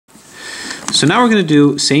So now we're going to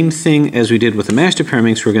do same thing as we did with the master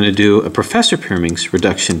Pyraminx. We're going to do a Professor Pyraminx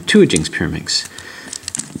reduction to a Jing's Pyraminx.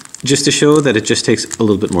 Just to show that it just takes a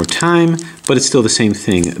little bit more time, but it's still the same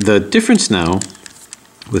thing. The difference now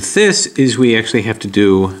with this is we actually have to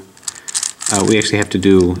do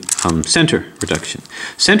center reduction.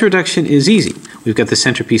 Center reduction is easy. We've got the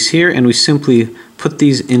centerpiece here, and we simply put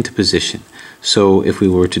these into position. So if we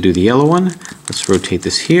were to do the yellow one, let's rotate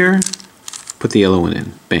this here, put the yellow one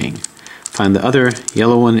in, bang. Find the other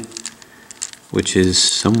yellow one, which is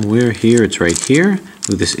somewhere here, it's right here.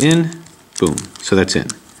 Move this in, boom, so that's in.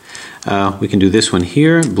 We can do this one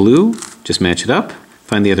here, blue, just match it up.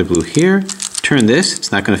 Find the other blue here, turn this, it's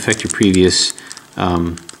not going to affect your previous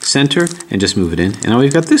center, and just move it in. And now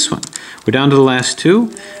we've got this one. We're down to the last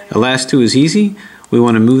two. The last two is easy. We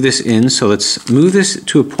want to move this in, so let's move this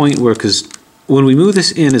to a point where, because when we move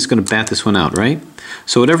this in, it's going to bat this one out, right?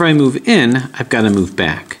 So whatever I move in, I've got to move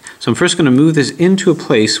back. So I'm first going to move this into a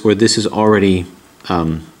place where this is already,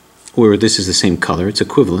 where this is the same color, it's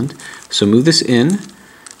equivalent. So move this in,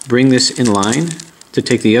 bring this in line to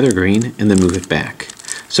take the other green, and then move it back.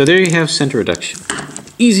 So there you have center reduction.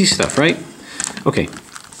 Easy stuff, right? Okay.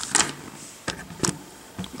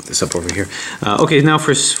 Put this up over here. Okay, now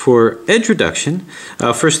for edge reduction,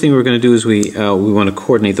 first thing we're going to do is we want to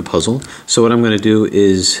coordinate the puzzle. So what I'm going to do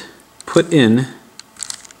is put in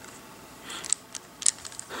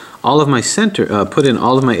all of my put in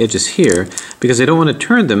all of my edges here, because I don't want to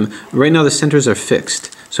turn them. Right now the centers are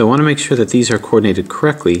fixed. So I want to make sure that these are coordinated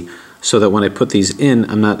correctly so that when I put these in,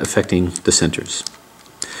 I'm not affecting the centers.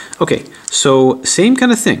 Okay, so same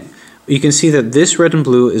kind of thing. You can see that this red and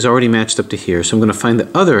blue is already matched up to here, so I'm going to find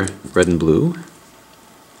the other red and blue,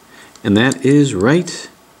 and that is right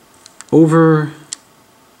over,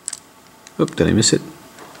 oh, did I miss it?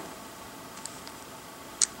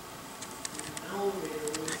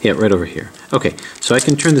 Yeah, right over here. Okay, so I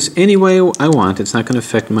can turn this any way I want, it's not going to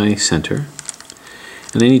affect my center.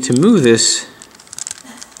 And I need to move this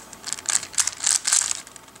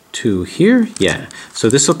to here, yeah, so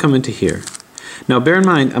this will come into here. Now bear in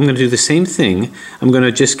mind, I'm going to do the same thing. I'm going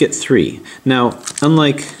to just get 3. Now,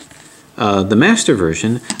 unlike the master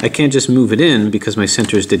version, I can't just move it in because my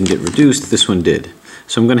centers didn't get reduced. This one did.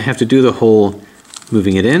 So I'm going to have to do the whole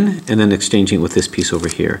moving it in and then exchanging it with this piece over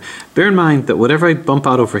here. Bear in mind that whatever I bump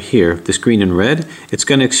out over here, this green and red, it's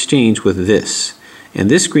going to exchange with this. And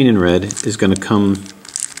this green and red is going to come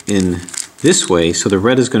in this way, so the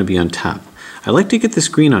red is going to be on top. I like to get this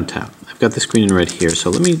green on top. I've got this green and red here,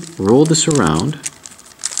 so let me roll this around.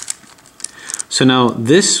 So now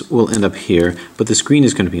this will end up here, but this green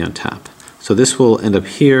is going to be on top. So this will end up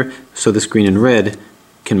here, so this green and red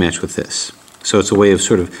can match with this. So it's a way of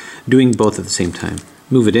sort of doing both at the same time.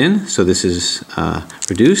 Move it in, so this is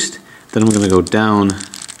reduced. Then I'm going to go down,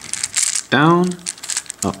 down,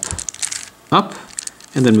 up,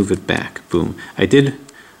 and then move it back. Boom. I did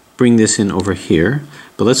bring this in over here,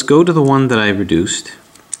 but let's go to the one that I reduced,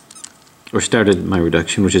 or started my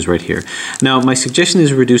reduction, which is right here. Now my suggestion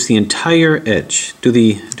is reduce the entire edge, do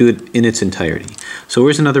it in its entirety. So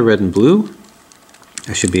where's another red and blue?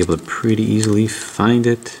 I should be able to pretty easily find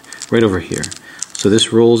it right over here. So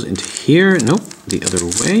this rolls into here, nope, the other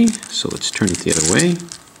way, so let's turn it the other way.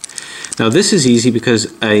 Now this is easy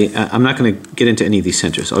because I'm not going to get into any of these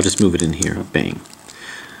centers, I'll just move it in here, bang.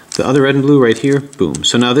 The other red and blue right here, boom.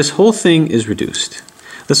 So now this whole thing is reduced.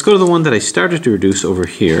 Let's go to the one that I started to reduce over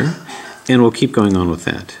here, and we'll keep going on with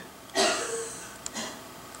that.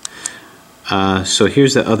 So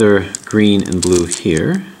here's the other green and blue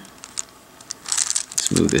here.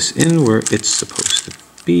 Let's move this in where it's supposed to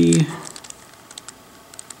be.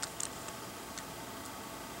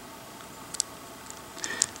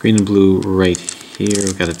 Green and blue right here.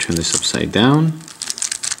 We've got to turn this upside down.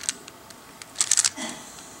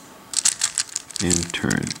 And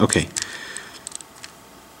turn. Okay.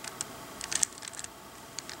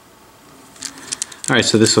 All right,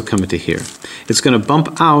 so this will come into here. It's going to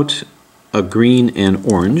bump out a green and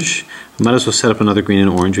orange. We might as well set up another green and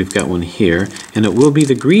orange. We've got one here, and it will be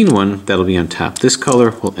the green one that'll be on top. This color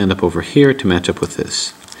will end up over here to match up with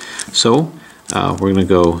this. So we're going to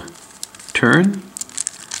go turn,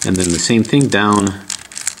 and then the same thing, down,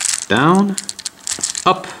 down,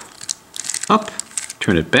 up, up,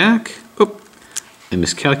 turn it back. Oop, I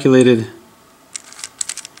miscalculated.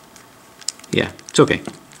 Yeah, it's okay.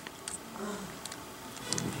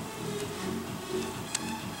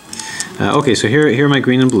 Okay, so here are my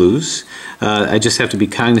green and blues. I just have to be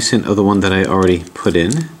cognizant of the one that I already put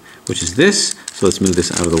in, which is this. So let's move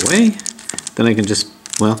this out of the way. Then I can just,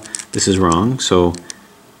 well, this is wrong, so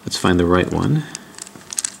let's find the right one,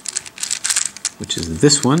 which is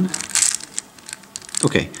this one.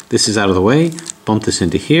 Okay, this is out of the way. Bump this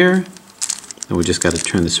into here. And we just got to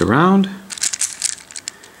turn this around.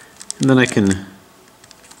 And then I can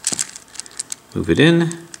move it in.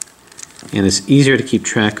 And it's easier to keep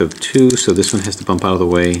track of two, so this one has to bump out of the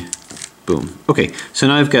way. Boom. Okay, so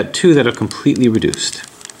now I've got two that are completely reduced.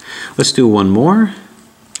 Let's do one more.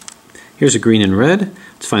 Here's a green and red.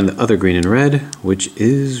 Let's find the other green and red, which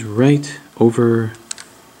is right over.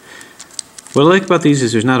 What I like about these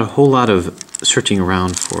is there's not a whole lot of searching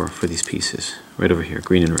around for these pieces. Right over here,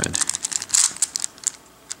 green and red.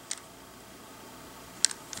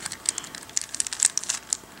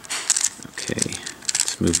 Okay,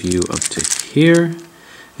 let's move you up to here.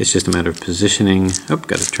 It's just a matter of positioning. Oh,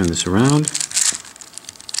 got to turn this around.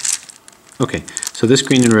 Okay, so this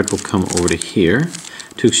green and red will come over to here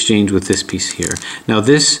to exchange with this piece here. Now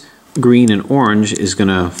this green and orange is going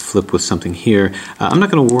to flip with something here. I'm not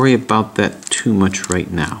going to worry about that too much right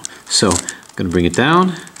now. So I'm going to bring it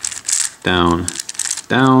down, down,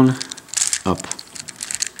 down, up,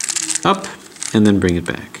 up, and then bring it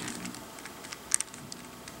back.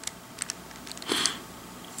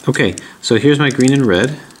 Okay, so here's my green and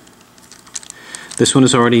red. This one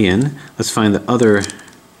is already in. Let's find the other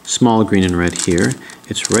small green and red here.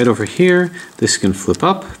 It's right over here. This can flip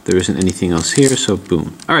up. There isn't anything else here, so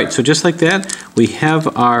boom. All right, so just like that, we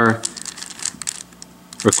have our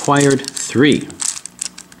required 3.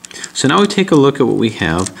 So now we take a look at what we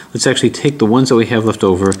have. Let's actually take the ones that we have left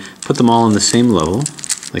over, put them all on the same level,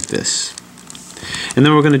 like this. And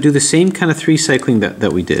then we're going to do the same kind of 3 cycling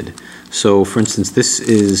that we did. So for instance, this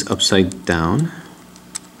is upside down.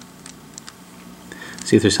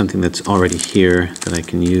 See if there's something that's already here that I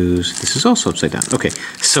can use. This is also upside down. Okay,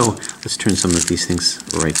 so let's turn some of these things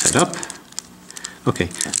right side up. Okay.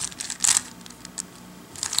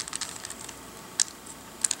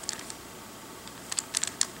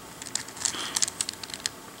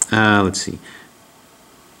 Let's see.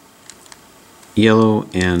 Yellow,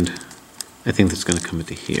 and I think that's going to come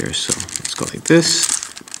into here. So let's go like this.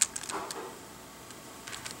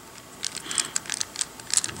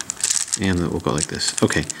 And we'll go like this.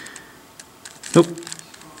 Okay. Nope.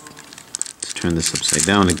 Let's turn this upside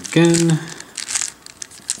down again.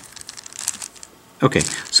 Okay,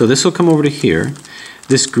 so this will come over to here.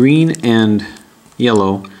 This green and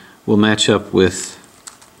yellow will match up with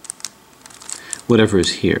whatever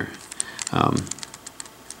is here.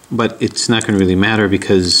 But it's not going to really matter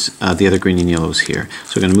because the other green and yellow is here.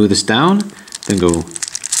 So we're going to move this down, then go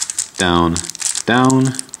down, down,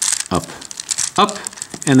 up, up,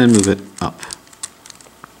 and then move it up.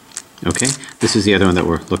 Okay, this is the other one that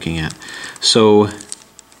we're looking at. So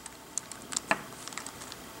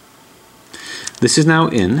this is now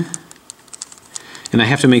in, and I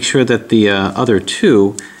have to make sure that the other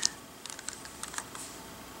two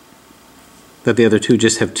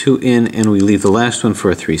just have 2 in, and we leave the last one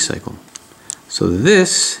for a 3 cycle. So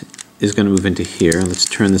this is going to move into here. Let's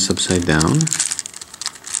turn this upside down.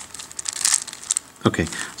 Okay,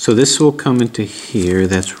 so this will come into here.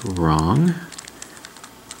 That's wrong.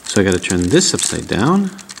 So I got to turn this upside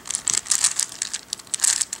down.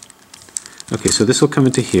 Okay, so this will come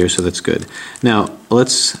into here, so that's good. Now,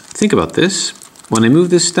 let's think about this. When I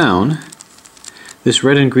move this down, this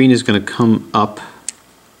red and green is going to come up,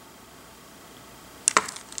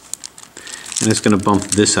 and it's going to bump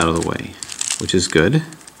this out of the way, which is good.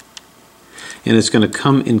 And it's going to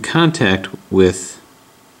come in contact with,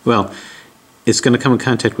 well, it's going to come in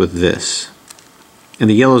contact with this. And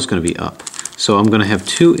the yellow is going to be up. So I'm going to have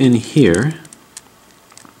 2 in here.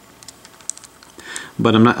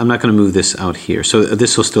 But I'm not going to move this out here. So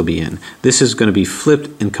this will still be in. This is going to be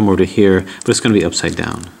flipped and come over to here, but it's going to be upside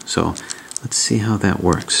down. So let's see how that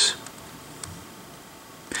works.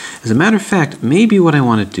 As a matter of fact, maybe what I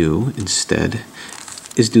want to do instead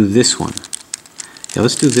is do this one. Yeah,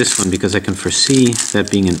 let's do this one because I can foresee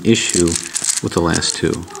that being an issue with the last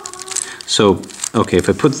 2. So, okay, if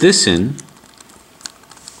I put this in,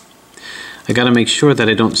 I got to make sure that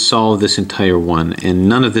I don't solve this entire one, and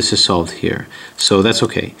none of this is solved here. So that's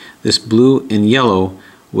okay. This blue and yellow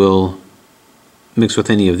will mix with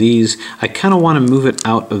any of these. I kind of want to move it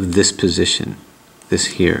out of this position, this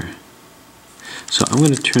here. So I'm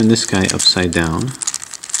going to turn this guy upside down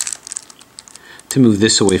to move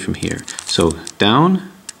this away from here. So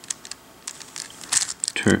down,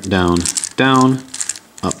 turn down, down,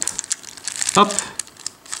 up, up,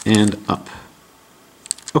 and up.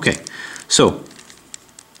 Okay, so,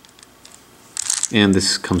 and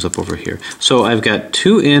this comes up over here. So I've got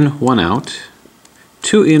 2 in, 1 out,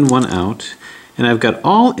 2 in, 1 out, and I've got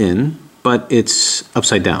all in, but it's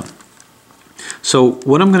upside down. So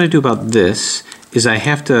what I'm going to do about this is I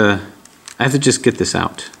have to I have to just get this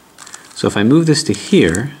out. So if I move this to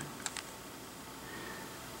here,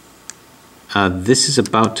 this is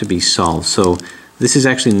about to be solved. So this is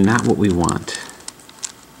actually not what we want.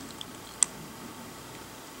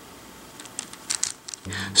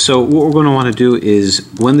 So what we're going to want to do is,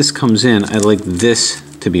 when this comes in, I'd like this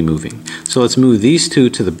to be moving. So let's move these two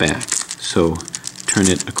to the back. So turn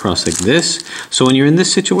it across like this. So when you're in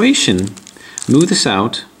this situation, move this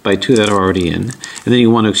out by two that are already in, and then you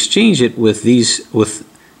want to exchange it with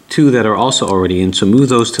two that are also already in, so move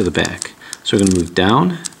those to the back. So we're going to move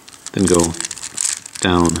down, then go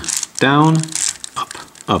down, down, up,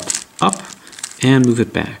 up, up, and move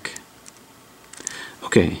it back.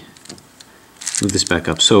 Okay, move this back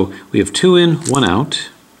up. So we have two in, one out.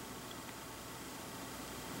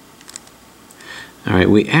 All right,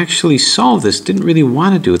 we actually solved this, didn't really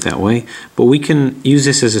want to do it that way, but we can use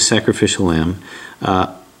this as a sacrificial lamb.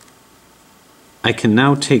 I can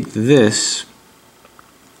now take this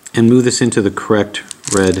and move this into the correct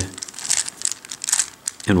red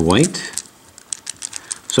and white.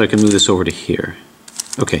 So I can move this over to here.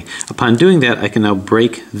 Okay, upon doing that, I can now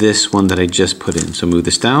break this one that I just put in. So move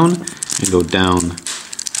this down and go down,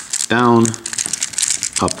 down,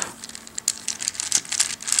 up,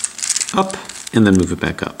 up, and then move it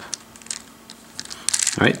back up.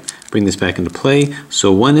 All right, bring this back into play.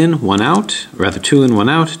 So one in, one out, rather two in, one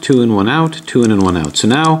out, two in, one out, two in, and one out. So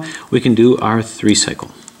now we can do our 3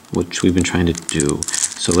 cycle, which we've been trying to do.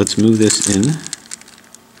 So let's move this in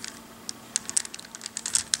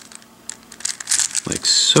like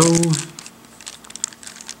so.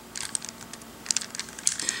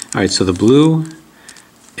 All right, so the blue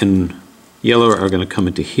and yellow are going to come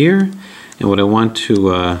into here. And what I want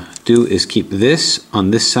to do is keep this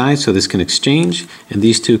on this side so this can exchange, and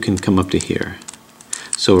these two can come up to here.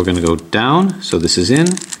 So we're going to go down, so this is in,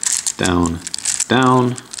 down,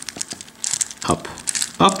 down, up,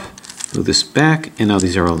 up, move this back, and now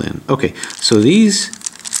these are all in. Okay, so these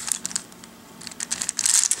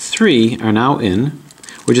 3 are now in.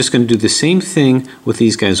 We're just going to do the same thing with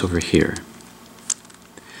these guys over here.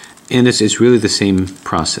 And it's really the same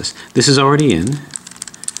process. This is already in.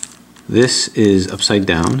 This is upside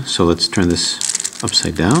down, so let's turn this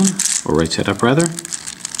upside down, or right side up rather.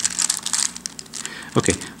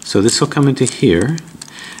 Okay, so this will come into here.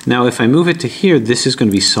 Now if I move it to here, this is going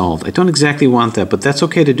to be solved. I don't exactly want that, but that's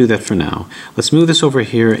okay to do that for now. Let's move this over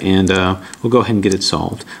here and we'll go ahead and get it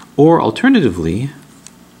solved. Or alternatively,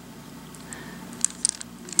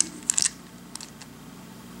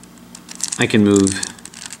 I can move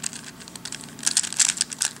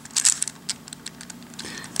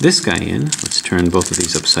this guy in. Let's turn both of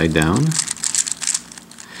these upside down.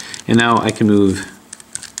 And now I can move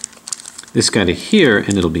this guy to here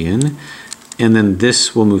and it'll be in. And then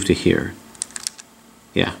this will move to here.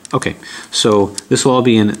 Yeah, okay. So this will all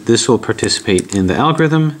be in. This will participate in the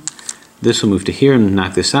algorithm. This will move to here and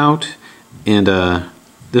knock this out. And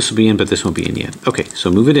this will be in, but this won't be in yet. Okay, so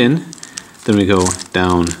move it in. Then we go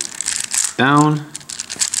down, down,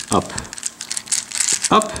 up,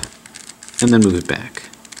 up, and then move it back.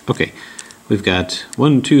 Okay, we've got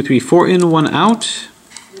 1, 2, 3, 4 in, 1 out,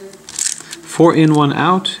 4 in, 1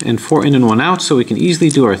 out, and 4 in and 1 out, so we can easily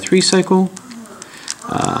do our 3 cycle.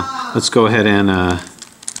 Let's go ahead and move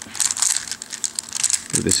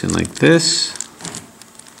this in like this.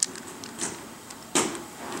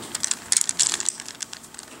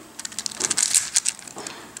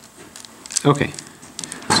 Okay,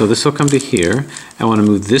 so this will come to here. I want to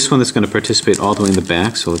move this one that's going to participate all the way in the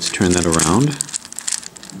back, so let's turn that around.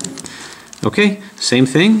 Okay, same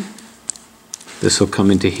thing. This will come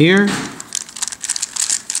into here,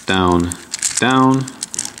 down, down,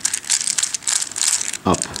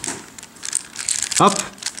 up, up,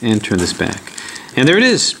 and turn this back. And there it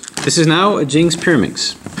is. This is now a Jing's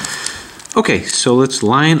Pyraminx. Okay, so let's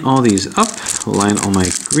line all these up, line all my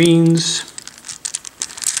greens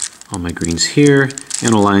here,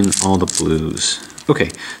 and align all the blues. Okay,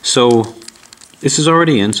 so this is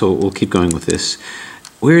already in, so we'll keep going with this.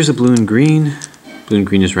 Where's the blue and green? Blue and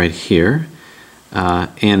green is right here.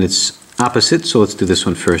 And it's opposite, so let's do this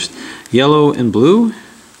one first. Yellow and blue.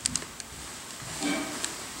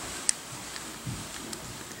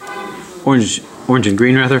 Orange and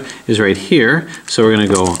green rather, is right here. So we're gonna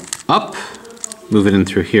go up, move it in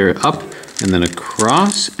through here, up, and then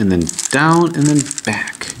across, and then down, and then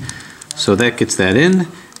back. So that gets that in.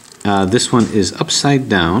 This one is upside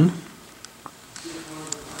down.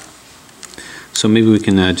 So maybe we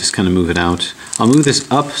can just kind of move it out. I'll move this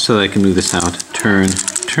up so that I can move this out. Turn,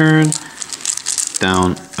 turn,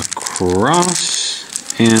 down,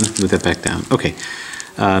 across, and move that back down. Okay.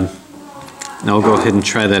 Now we'll go ahead and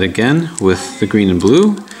try that again with the green and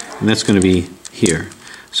blue, and that's going to be here.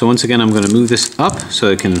 So once again, I'm going to move this up so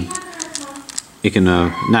it can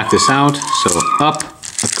knock this out. So up,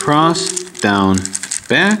 across, down,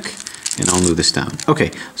 back, and I'll move this down.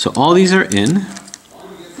 Okay, so all these are in.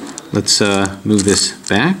 Let's move this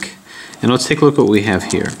back, and let's take a look at what we have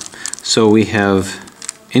here. So we have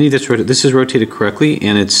any that's rotated. This is rotated correctly,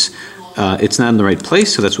 and it's not in the right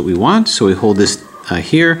place, so that's what we want. So we hold this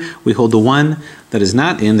here. We hold the one that is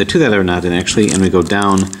not in, the two that are not in actually, and we go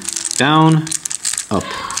down, down, up,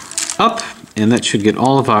 up, and that should get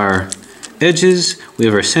all of our edges. We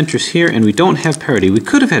have our centers here, and we don't have parity. We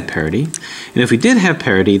could have had parity, and if we did have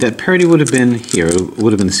parity, that parity would have been here. It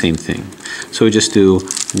would have been the same thing. So we just do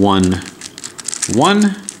 1, 1,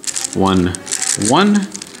 1, 1,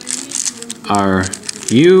 R,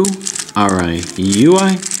 U, R, I, U,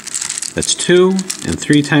 I. That's 2, and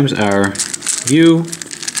 3 times R, U,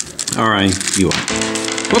 R, I, U, I.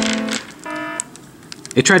 Whoop!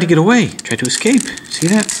 It tried to get away, tried to escape. See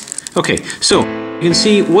that? Okay, so you can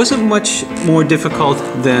see it wasn't much more difficult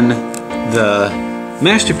than the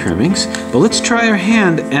Master Pyraminx, but let's try our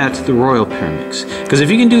hand at the Royal Pyraminx. Because if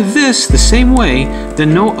you can do this the same way,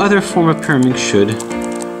 then no other form of Pyraminx should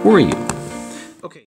worry you.